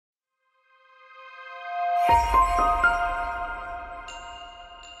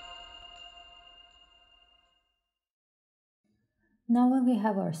Now when we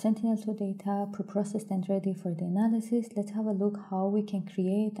have our Sentinel-2 data pre-processed and ready for the analysis, let's have a look how we can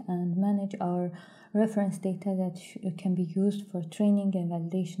create and manage our reference data that can be used for training and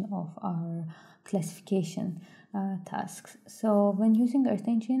validation of our classification tasks. So when using Earth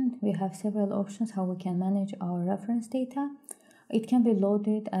Engine, we have several options how we can manage our reference data. It can be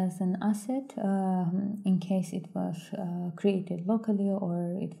loaded as an asset in case it was created locally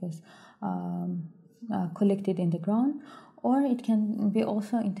or it was collected in the ground, or it can be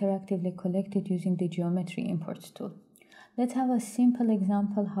also interactively collected using the geometry imports tool. Let's have a simple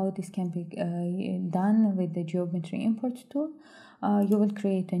example how this can be done with the geometry imports tool. You will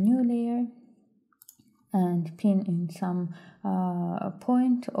create a new layer and pin in some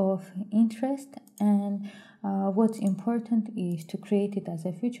point of interest, and what's important is to create it as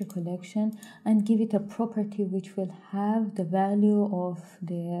a feature collection and give it a property which will have the value of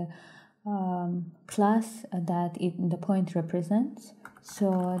the class that the point represents.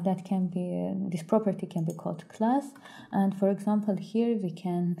 So that can be, this property can be called class. And for example, here we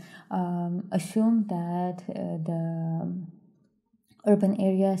can assume that the urban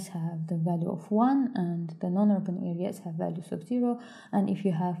areas have the value of 1 and the non-urban areas have values of 0. And if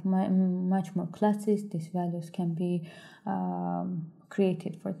you have much more classes, these values can be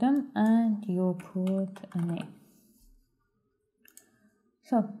created for them, and you put a name.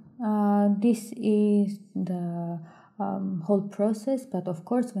 So this is the whole process, but of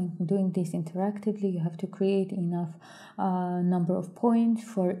course when doing this interactively you have to create enough number of points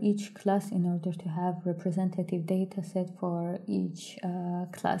for each class in order to have representative data set for each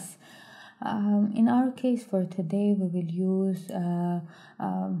class. In our case for today we will use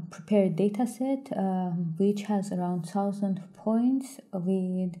prepared data set which has around 1000 points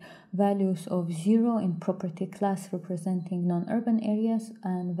with values of 0 in property class representing non-urban areas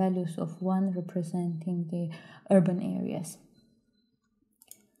and values of 1 representing the urban areas.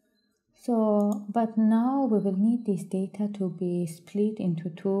 So, but now we will need this data to be split into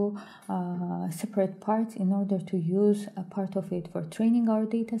two separate parts in order to use a part of it for training our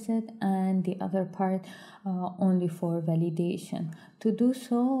dataset and the other part only for validation. To do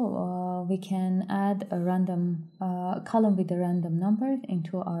so, we can add a random column with a random number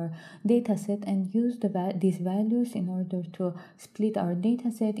into our dataset and use these values in order to split our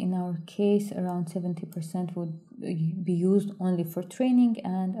dataset. In our case, around 70% would be used only for training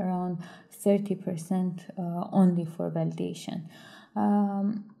and around 30% only for validation.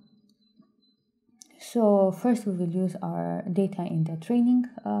 So first we will use our data in the training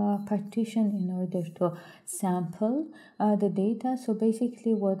partition in order to sample the data. So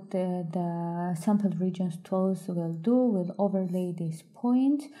basically what the sample regions tools will do will overlay this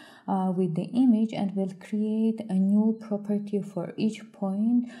point with the image and will create a new property for each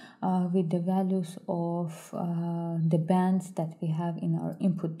point with the values of the bands that we have in our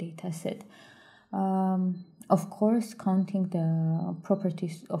input data set. Of course, counting the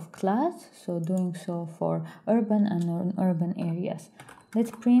properties of class, so doing so for urban and non-urban areas.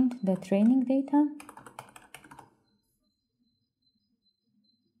 Let's print the training data.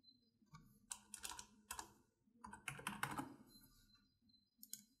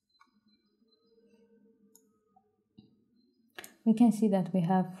 We can see that we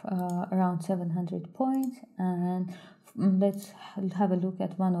have around 700 points, and let's have a look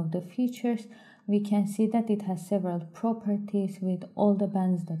at one of the features. We can see that it has several properties with all the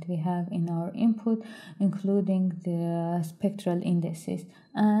bands that we have in our input, including the spectral indices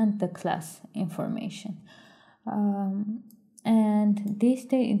and the class information. And this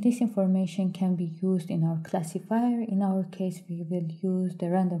information can be used in our classifier. In our case, we will use the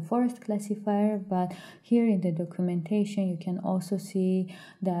random forest classifier, but here in the documentation, you can also see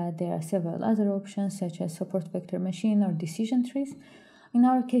that there are several other options such as support vector machine or decision trees. In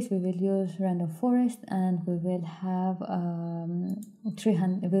our case, we will use random forest, and we will have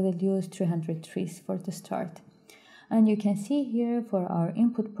we will use 300 trees for the start. And you can see here for our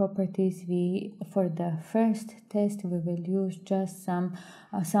input properties, for the first test we will use just some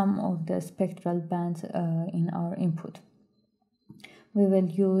of the spectral bands in our input. We will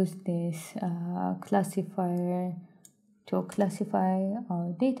use this classifier to classify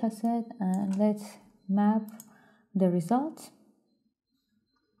our dataset, and let's map the results.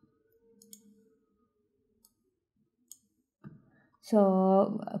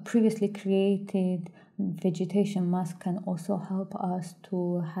 So previously created vegetation mask can also help us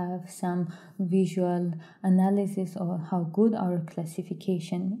to have some visual analysis of how good our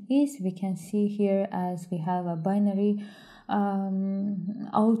classification is. We can see here as we have a binary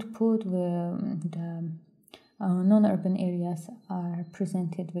output where the non-urban areas are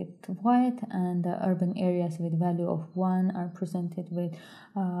presented with white, and the urban areas with value of 1 are presented with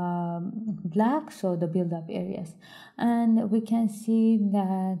black, so the build-up areas. And we can see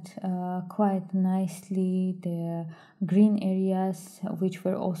that quite nicely the green areas, which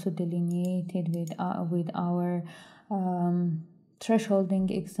were also delineated with our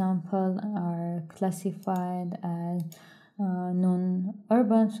thresholding example, are classified as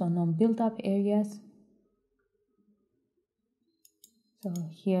non-urban, so non-built-up areas. So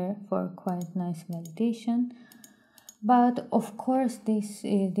here for quite nice validation. But of course,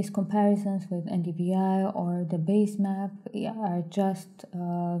 these comparisons with NDVI or the base map are just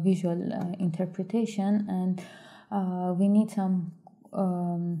visual interpretation, and we need some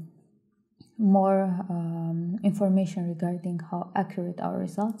more information regarding how accurate our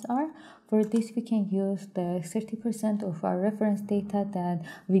results are. For this, we can use the 30% of our reference data that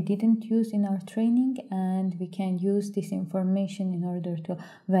we didn't use in our training, and we can use this information in order to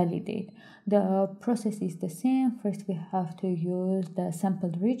validate. The process is the same. First, we have to use the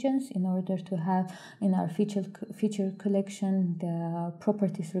sampled regions in order to have in our feature collection the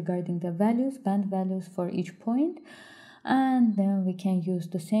properties regarding the values, band values for each point. And then we can use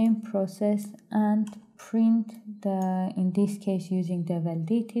the same process and print in this case using the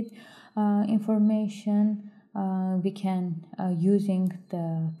validated information. We can using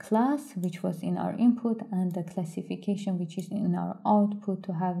the class which was in our input and the classification which is in our output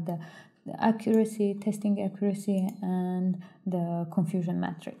to have the accuracy, testing accuracy, and the confusion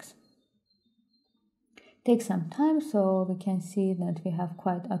matrix. Take some time, so we can see that we have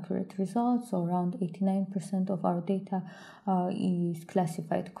quite accurate results. So around 89% of our data is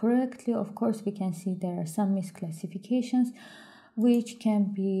classified correctly. Of course, we can see there are some misclassifications which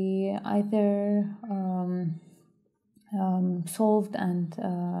can be either solved and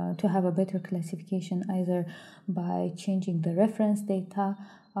to have a better classification either by changing the reference data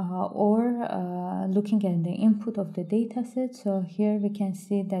or looking at the input of the data set. So here we can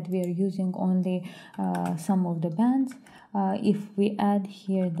see that we are using only some of the bands. If we add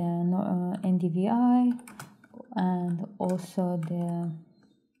here the NDVI and also the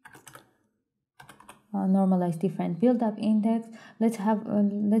normalized different build-up index, let's have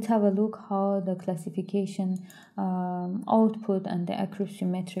a look how the classification output and the accuracy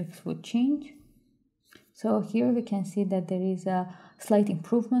metrics would change. So here we can see that there is a slight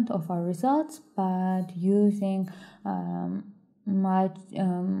improvement of our results, but using much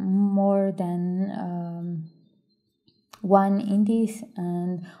more than one index,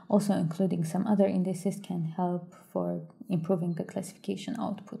 and also including some other indices can help for improving the classification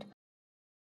output.